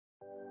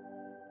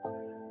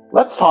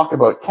Let's talk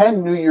about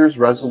 10 New Year's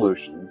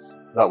resolutions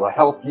that will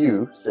help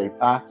you save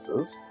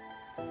taxes,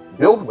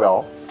 build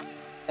wealth,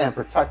 and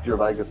protect your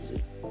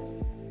legacy.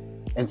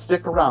 And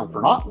stick around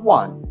for not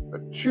one,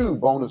 but 2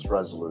 bonus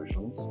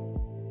resolutions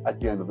at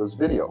the end of this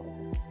video.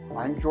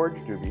 I'm George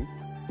Dube,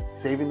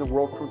 saving the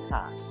world from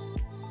tax,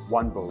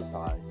 one bow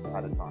tie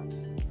at a time.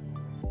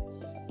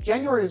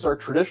 January is our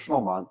traditional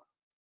month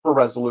for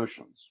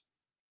resolutions.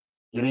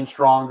 Getting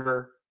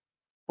stronger,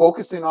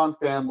 focusing on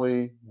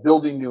family,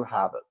 building new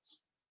habits.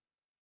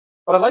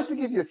 But I'd like to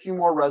give you a few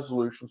more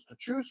resolutions to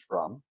choose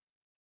from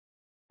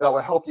that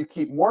will help you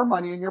keep more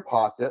money in your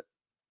pocket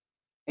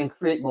and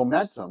create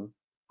momentum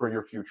for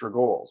your future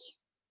goals.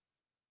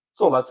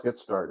 So let's get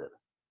started.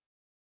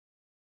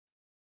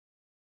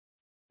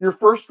 Your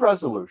first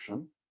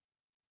resolution,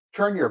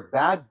 turn your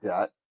bad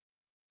debt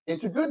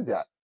into good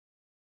debt.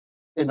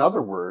 In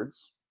other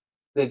words,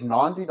 make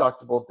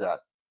non-deductible debt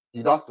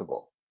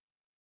deductible.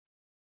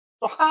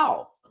 So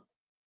how?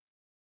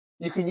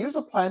 You can use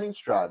a planning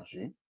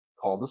strategy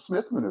called the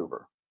Smith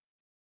Manoeuvre.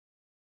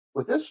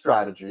 With this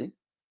strategy,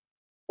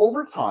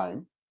 over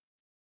time,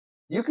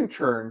 you can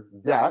turn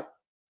debt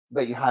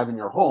that you have in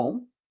your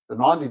home, the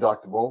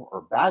non-deductible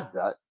or bad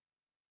debt,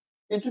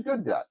 into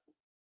good debt.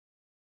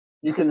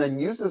 You can then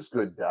use this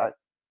good debt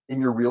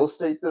in your real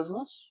estate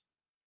business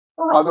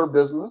or other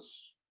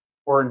business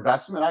or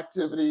investment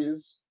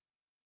activities,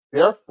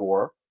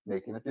 therefore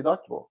making it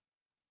deductible.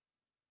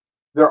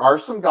 There are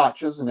some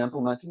gotchas in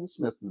implementing the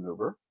Smith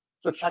Manoeuvre,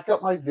 so check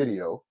out my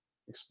video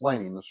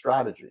explaining the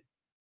strategy.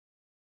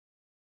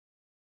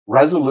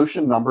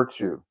 Resolution number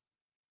 2.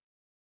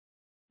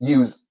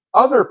 Use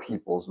other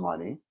people's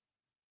money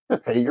to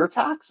pay your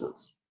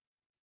taxes.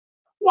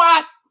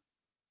 What?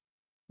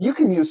 You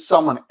can use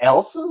someone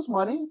else's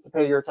money to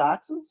pay your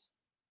taxes?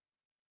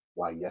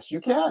 Why, yes, you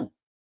can.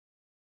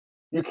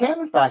 You can,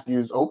 in fact,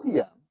 use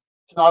OPM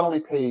to not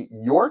only pay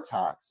your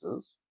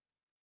taxes,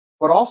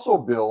 but also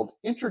build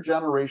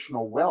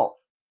intergenerational wealth.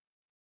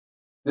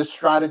 This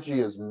strategy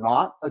is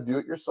not a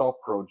do-it-yourself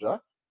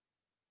project.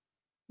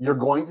 You're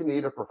going to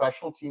need a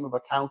professional team of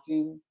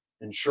accounting,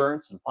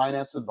 insurance, and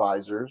finance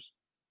advisors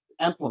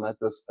to implement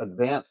this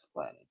advanced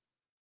planning.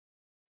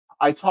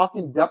 I talk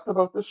in depth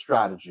about this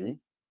strategy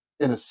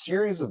in a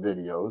series of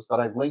videos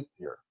that I've linked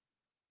here.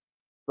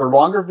 They're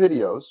longer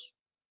videos,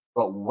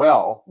 but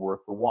well worth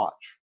the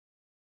watch.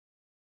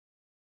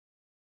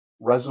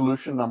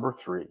 Resolution number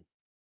 3.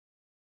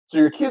 So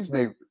your kids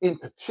may in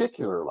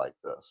particular like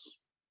this.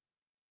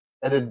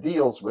 And it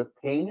deals with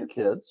paying your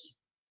kids,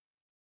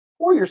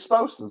 or your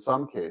spouse in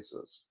some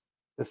cases,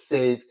 to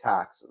save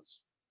taxes.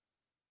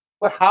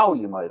 But how,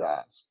 you might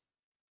ask?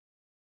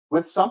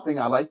 With something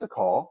I like to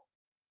call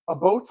a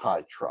bow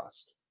tie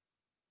trust.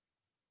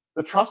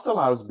 The trust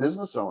allows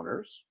business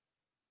owners,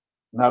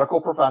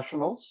 medical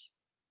professionals,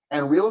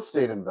 and real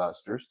estate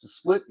investors to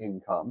split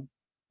income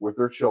with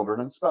their children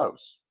and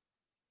spouse.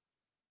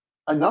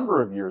 A number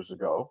of years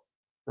ago,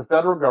 the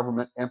federal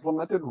government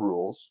implemented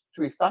rules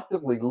to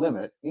effectively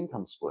limit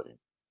income splitting.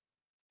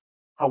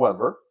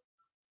 However,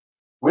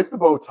 with the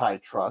bow tie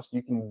trust,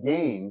 you can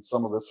gain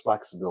some of this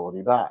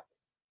flexibility back.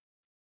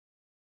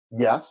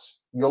 Yes,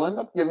 you'll end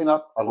up giving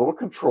up a little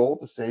control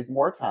to save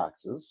more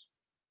taxes,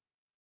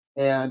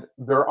 and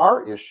there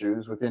are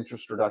issues with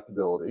interest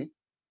deductibility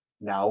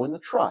now in the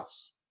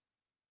trust,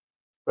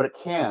 but it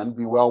can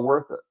be well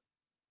worth it.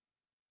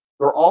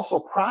 There are also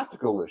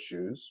practical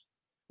issues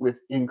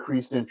with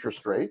increased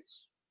interest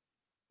rates,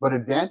 but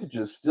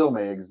advantages still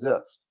may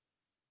exist.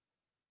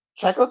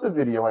 Check out the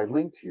video I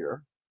linked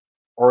here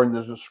or in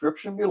the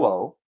description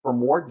below for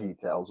more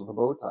details of the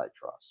bow tie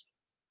trust.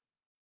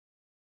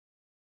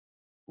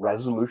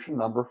 Resolution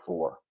number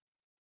 4.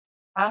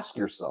 Ask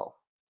yourself,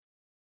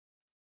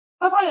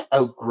 have I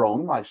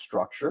outgrown my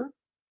structure?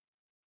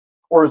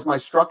 Or is my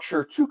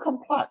structure too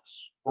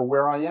complex for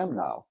where I am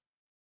now?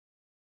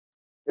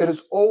 It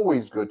is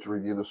always good to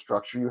review the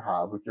structure you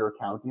have with your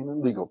accounting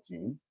and legal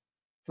team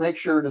to make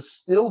sure it is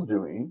still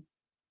doing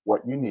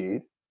what you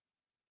need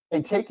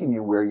and taking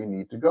you where you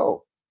need to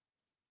go.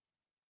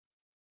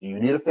 Do you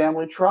need a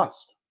family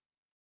trust?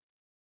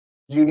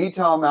 Do you need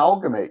to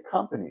amalgamate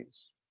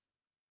companies?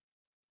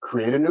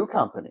 Create a new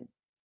company?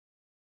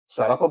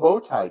 Set up a bow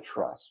tie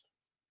trust?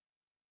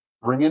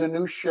 Bring in a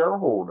new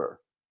shareholder?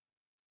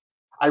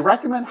 I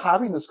recommend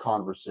having this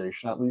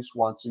conversation at least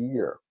once a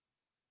year.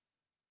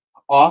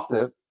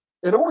 Often,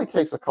 it only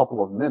takes a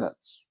couple of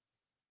minutes,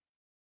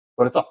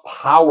 but it's a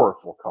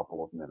powerful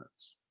couple of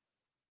minutes.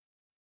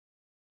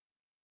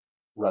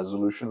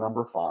 Resolution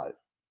number 5.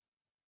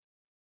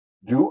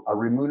 Do a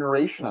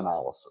remuneration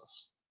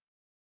analysis.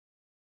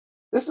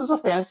 This is a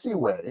fancy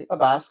way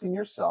of asking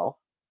yourself,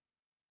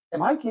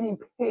 am I getting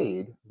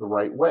paid the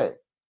right way?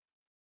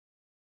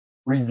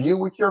 Review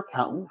with your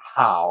accountant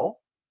how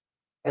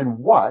and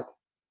what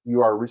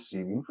you are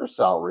receiving for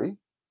salary,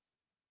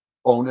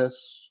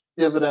 bonus,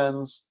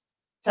 dividends,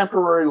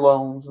 temporary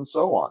loans, and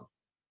so on.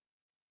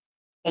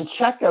 And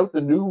check out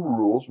the new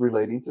rules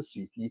relating to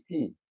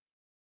CPP.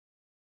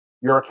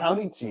 Your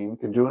accounting team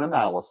can do an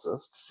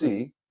analysis to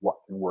see what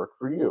can work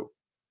for you.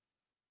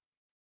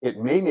 it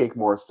may make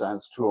more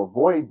sense to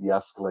avoid the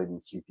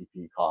escalating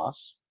CPP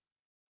costs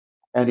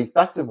and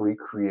effectively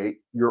create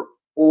your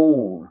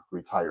own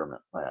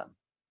retirement plan.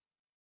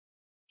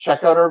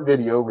 Check out our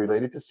video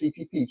related to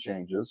CPP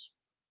changes,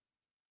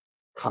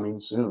 coming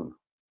soon.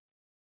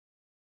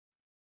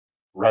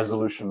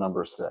 Resolution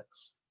number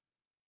 6.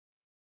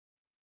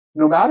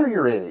 No matter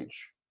your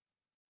age,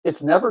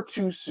 it's never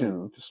too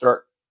soon to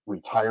start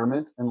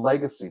retirement and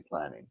legacy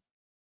planning.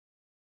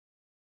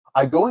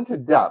 I go into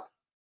depth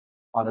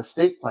on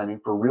estate planning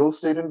for real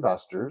estate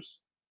investors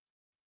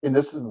in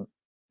this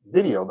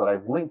video that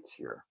I've linked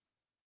here.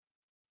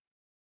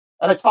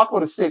 And I talk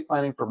about estate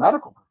planning for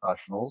medical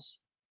professionals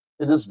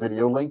in this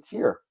video linked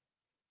here.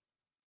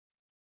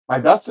 My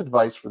best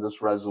advice for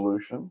this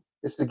resolution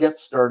is to get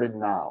started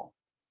now.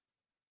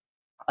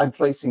 I'm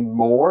placing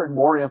more and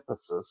more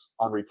emphasis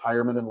on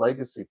retirement and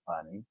legacy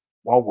planning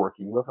while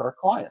working with our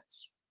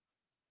clients.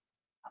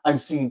 I'm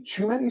seeing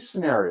too many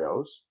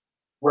scenarios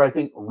where I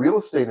think real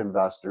estate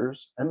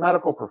investors and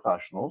medical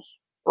professionals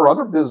or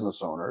other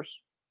business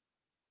owners,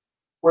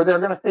 where they're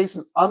going to face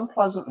an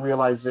unpleasant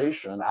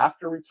realization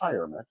after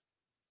retirement,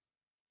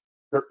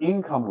 their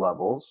income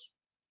levels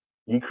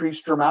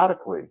decrease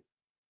dramatically,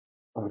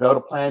 and without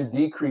a planned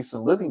decrease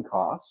in living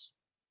costs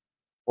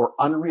or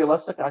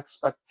unrealistic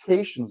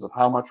expectations of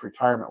how much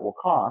retirement will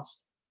cost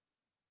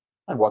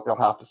and what they'll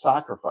have to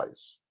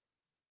sacrifice.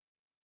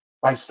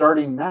 By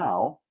starting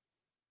now,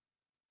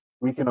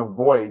 we can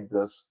avoid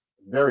this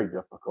very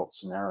difficult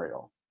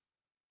scenario.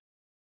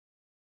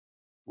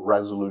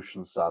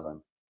 Resolution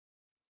 7.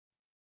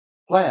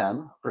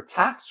 Plan for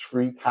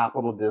tax-free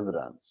capital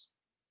dividends.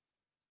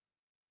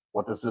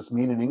 What does this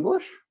mean in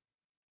English?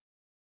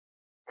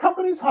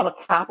 Companies have a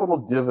capital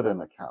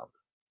dividend account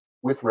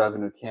with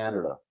Revenue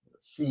Canada,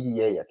 a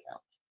CDA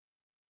account.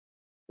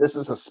 This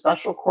is a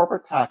special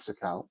corporate tax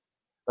account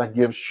that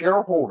gives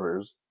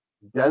shareholders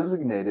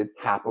designated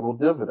capital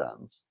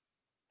dividends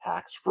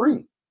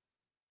tax-free.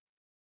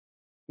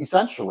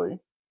 Essentially,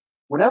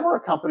 whenever a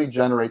company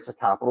generates a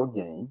capital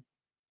gain,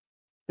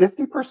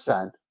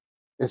 50%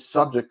 is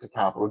subject to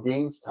capital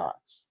gains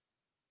tax.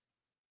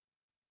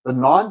 The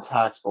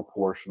non-taxable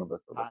portion of the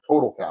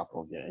total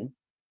capital gain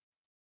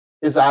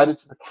is added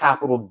to the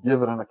capital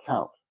dividend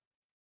account.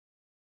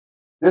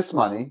 This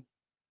money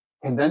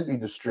can then be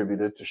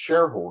distributed to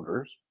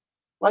shareholders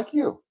like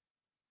you.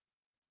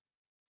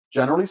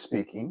 Generally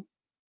speaking,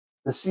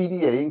 the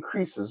CDA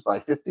increases by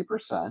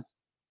 50%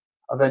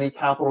 of any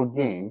capital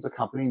gains a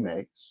company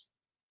makes,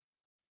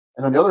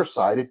 and on the other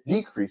side, it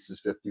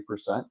decreases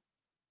 50%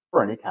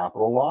 for any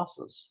capital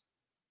losses.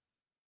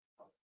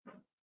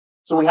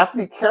 So we have to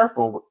be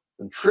careful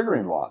in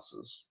triggering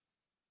losses.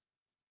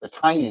 The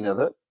timing of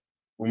it,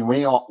 we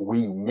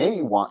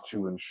may want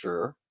to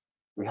ensure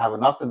we have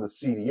enough in the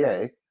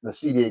CDA, and the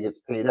CDA gets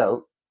paid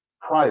out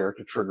prior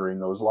to triggering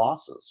those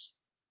losses.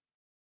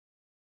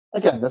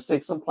 Again, this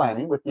takes some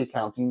planning with the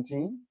accounting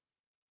team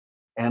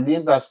and the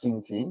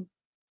investing team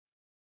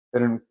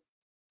that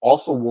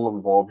also will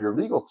involve your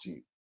legal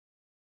team.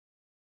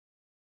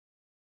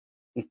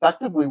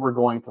 Effectively, we're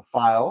going to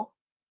file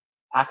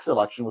tax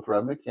election with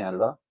Revenue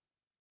Canada,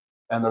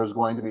 and there's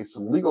going to be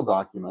some legal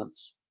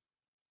documents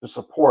to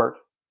support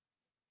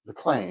the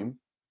claim,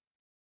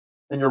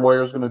 and your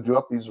lawyer is going to do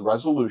up these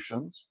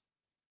resolutions,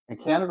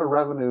 and Canada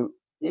Revenue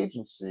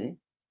Agency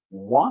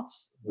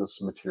wants this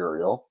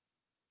material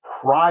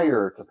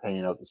prior to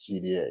paying out the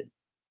CDA.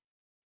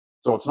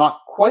 So it's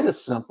not quite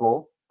as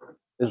simple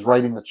as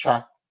writing the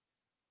check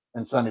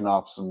and sending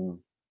off some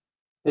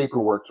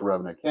paperwork to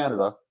Revenue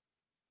Canada.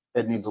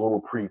 It needs a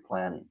little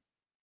pre-planning.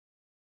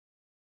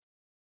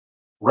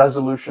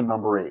 Resolution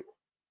number 8.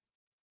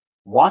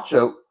 Watch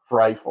out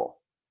for Eiffel.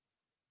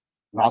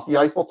 Not the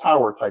Eiffel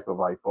Tower type of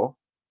Eiffel.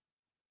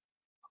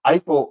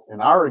 Eiffel,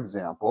 in our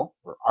example,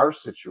 or our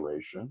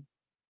situation,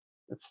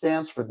 it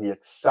stands for the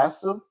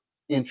excessive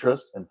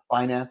interest and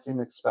financing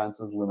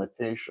expenses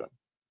limitation.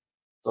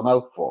 It's a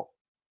mouthful.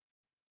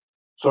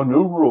 So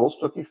new rules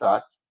took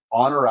effect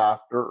on or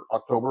after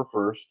October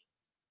 1st,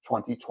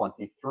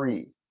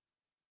 2023,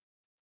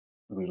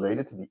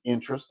 related to the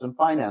interest and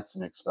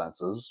financing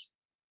expenses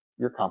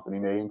your company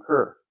may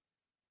incur.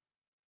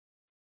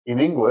 In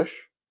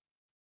English,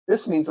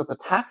 this means that the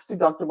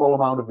tax-deductible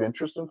amount of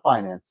interest and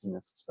financing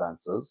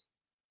expenses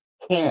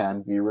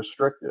can be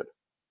restricted.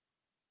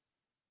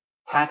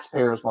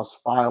 Taxpayers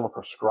must file a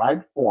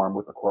prescribed form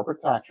with the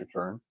corporate tax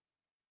return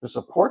to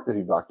support the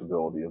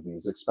deductibility of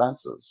these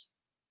expenses.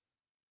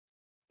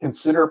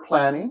 Consider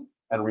planning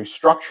and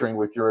restructuring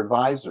with your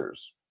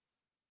advisors,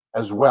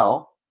 as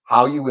well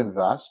how you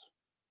invest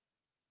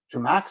to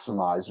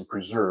maximize and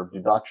preserve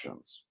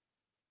deductions.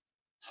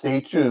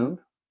 Stay tuned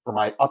for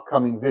my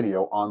upcoming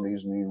video on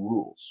these new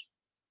rules.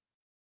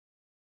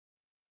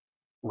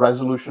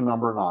 Resolution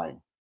number 9.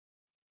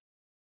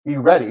 Be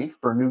ready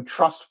for new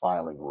trust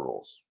filing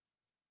rules.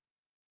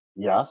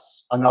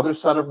 Yes, another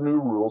set of new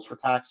rules for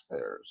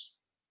taxpayers,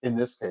 in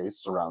this case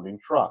surrounding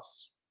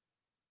trusts.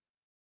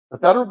 The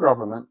federal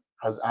government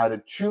has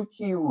added 2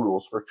 key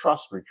rules for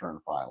trust return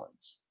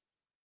filings.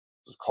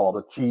 This is called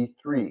a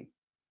T3.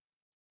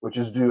 which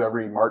is due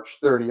every March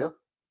 30th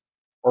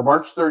or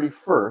March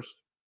 31st,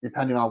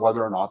 depending on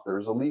whether or not there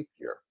is a leap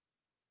year.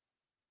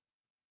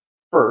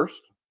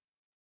 First,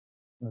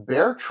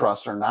 Bear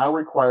trusts are now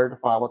required to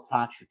file a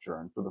tax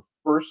return for the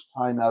first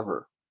time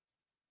ever,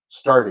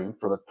 starting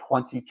for the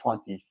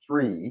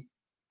 2023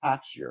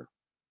 tax year.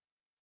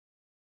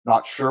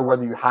 Not sure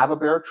whether you have a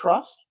Bear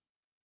trust?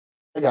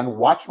 Again,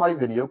 watch my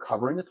video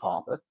covering the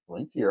topic,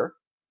 link here.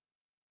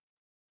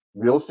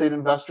 Real estate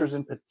investors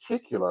in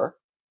particular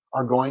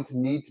are going to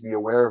need to be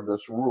aware of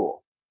this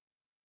rule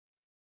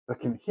that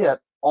can hit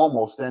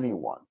almost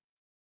anyone.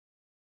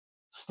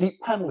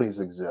 Steep penalties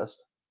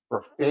exist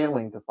for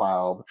failing to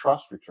file the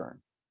trust return,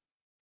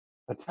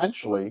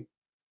 potentially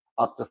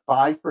up to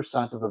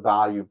 5% of the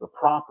value of the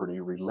property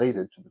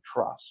related to the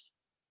trust.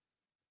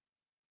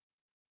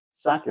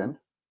 Second,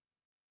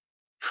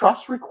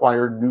 trusts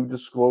require new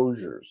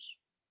disclosures.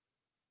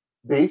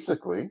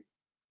 Basically,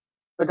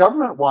 the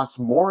government wants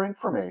more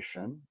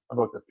information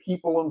about the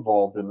people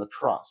involved in the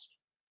trust.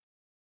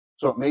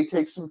 So it may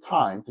take some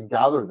time to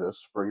gather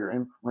this for your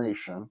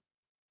information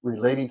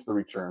relating to the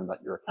return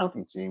that your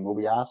accounting team will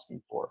be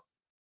asking for.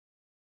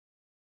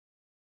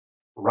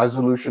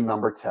 Resolution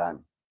number 10.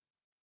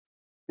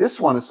 This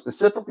one is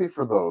specifically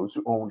for those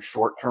who own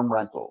short-term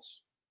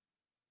rentals.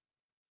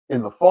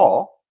 In the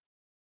fall,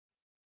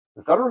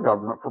 the federal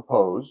government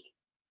proposed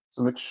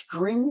some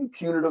extremely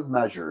punitive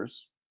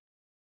measures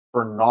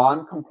for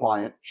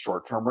non-compliant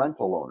short-term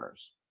rental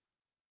owners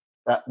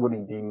that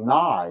would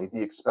deny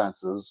the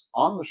expenses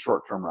on the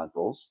short-term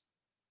rentals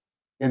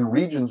in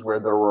regions where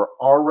there were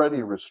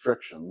already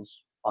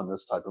restrictions on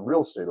this type of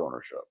real estate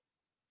ownership.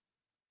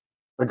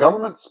 The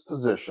government's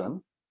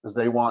position is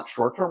they want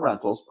short-term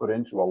rentals put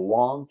into a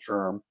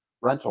long-term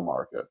rental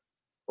market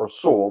or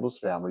sold as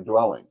family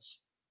dwellings.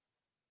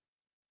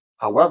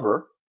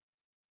 However,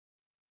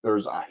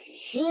 there's a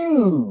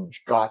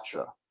huge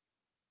gotcha.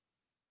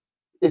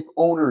 If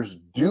owners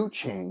do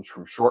change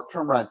from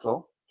short-term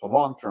rental to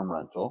long-term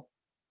rental,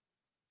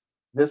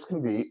 this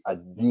can be a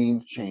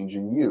deemed change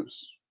in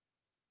use.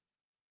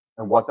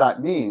 And what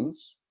that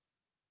means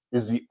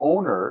is the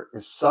owner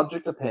is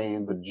subject to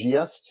paying the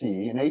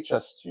GST and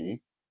HST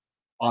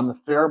on the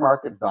fair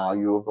market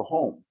value of the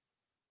home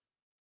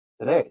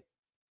today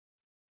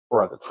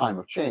or at the time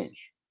of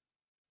change.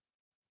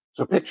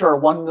 So picture a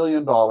 $1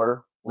 million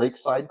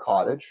lakeside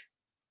cottage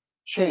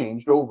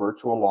changed over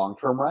to a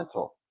long-term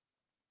rental.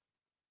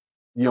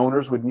 The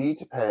owners would need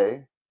to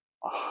pay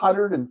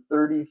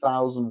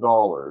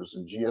 $130,000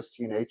 in GST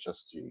and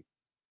HST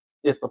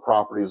if the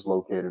property is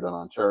located in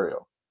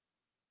Ontario.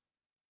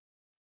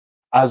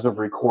 As of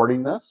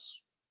recording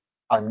this,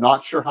 I'm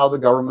not sure how the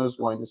government is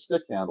going to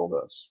stick handle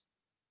this,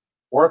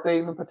 or if they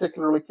even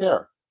particularly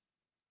care.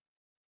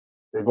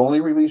 They've only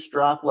released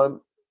draft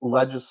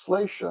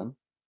legislation.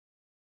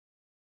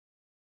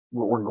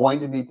 We're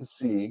going to need to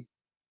see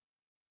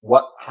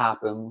what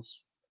happens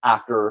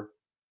after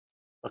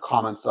the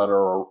comments that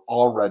are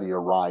already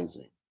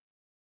arising.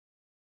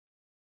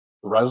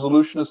 The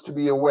resolution is to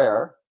be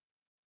aware,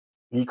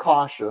 be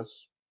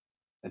cautious,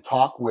 and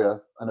talk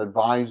with an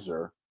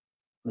advisor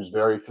who's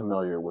very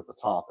familiar with the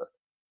topic.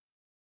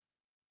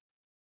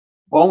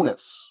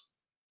 Bonus,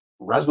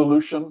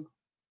 resolution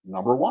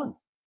number 1.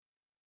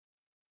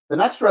 The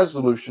next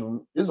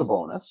resolution is a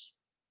bonus,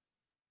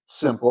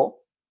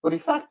 simple but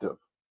effective.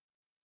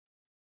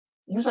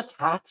 Use a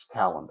tax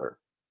calendar.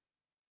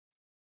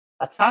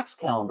 A tax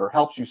calendar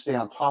helps you stay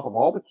on top of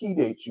all the key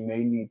dates you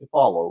may need to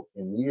follow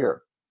in the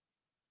year.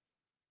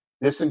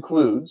 This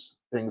includes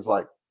things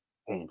like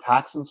paying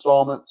tax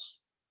installments,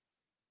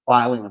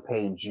 filing and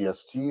paying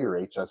GST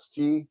or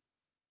HST,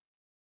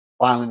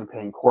 filing and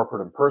paying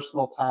corporate and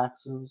personal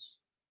taxes,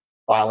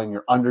 filing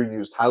your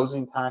underused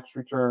housing tax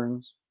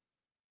returns,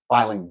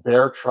 filing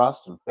Bear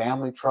Trust and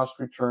family trust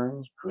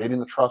returns, creating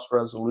the trust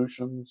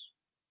resolutions,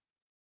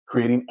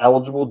 creating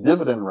eligible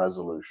dividend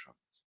resolutions,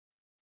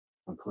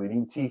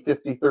 completing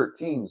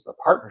T5013s, the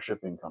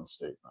partnership income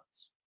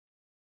statements,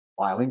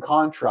 filing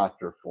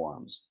contractor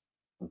forms,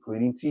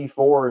 completing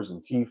T4s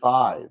and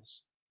T5s,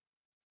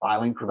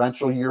 filing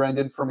provincial year-end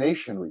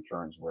information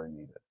returns where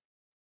needed,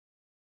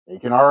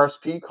 making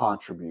RSP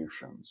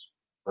contributions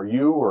for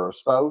you or a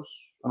spouse,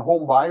 and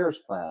home buyer's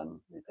plan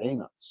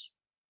repayments.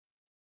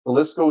 The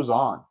list goes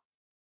on.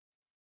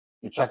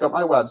 You check out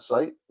my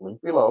website,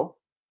 link below.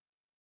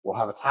 We'll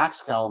have a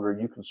tax calendar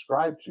you can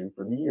subscribe to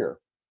for the year.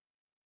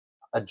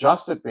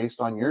 Adjust it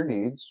based on your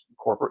needs,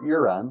 corporate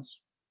year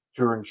ends,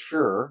 to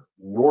ensure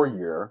your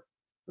year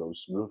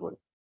goes smoothly.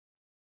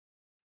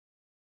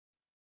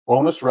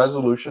 Bonus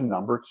resolution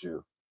number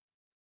 2.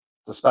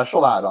 It's a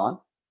special add-on.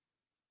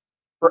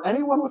 For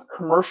anyone with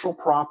commercial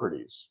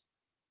properties,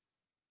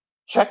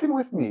 check in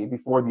with me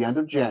before the end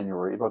of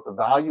January about the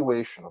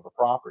valuation of the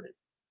property.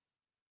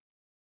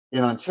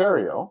 In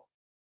Ontario,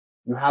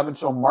 you have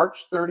until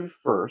March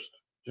 31st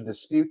to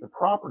dispute the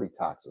property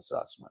tax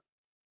assessment.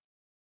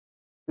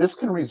 This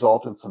can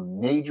result in some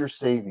major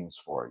savings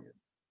for you.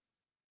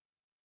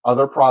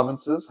 Other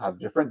provinces have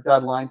different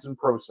deadlines and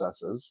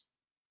processes.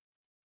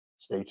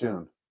 Stay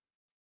tuned.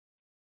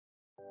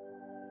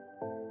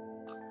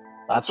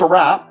 That's a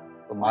wrap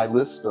for my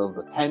list of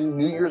the 10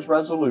 New Year's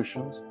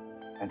resolutions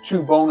and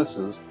 2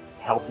 bonuses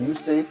to help you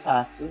save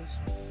taxes,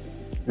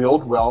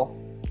 build wealth,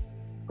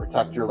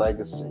 protect your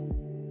legacy.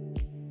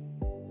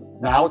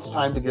 Now it's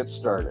time to get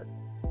started.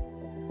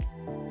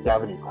 If you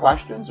have any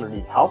questions or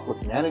need help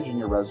with managing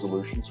your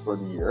resolutions for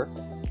the year,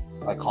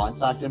 my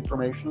contact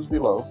information is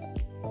below.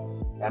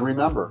 And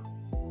remember,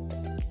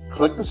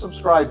 click the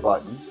subscribe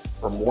button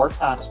for more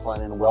tax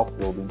planning and wealth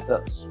building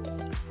tips.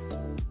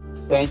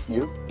 Thank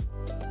you.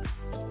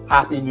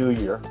 Happy New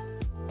Year,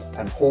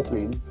 and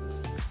hoping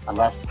a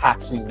less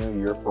taxing New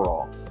Year for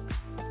all.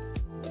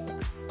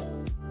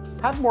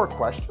 Have more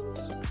questions?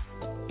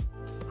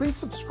 Please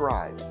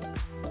subscribe,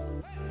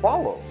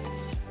 follow,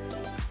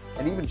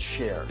 and even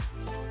share.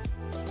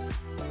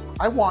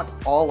 I want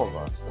all of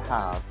us to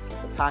have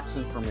the tax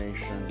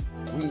information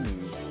we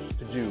need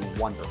to do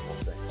wonderful.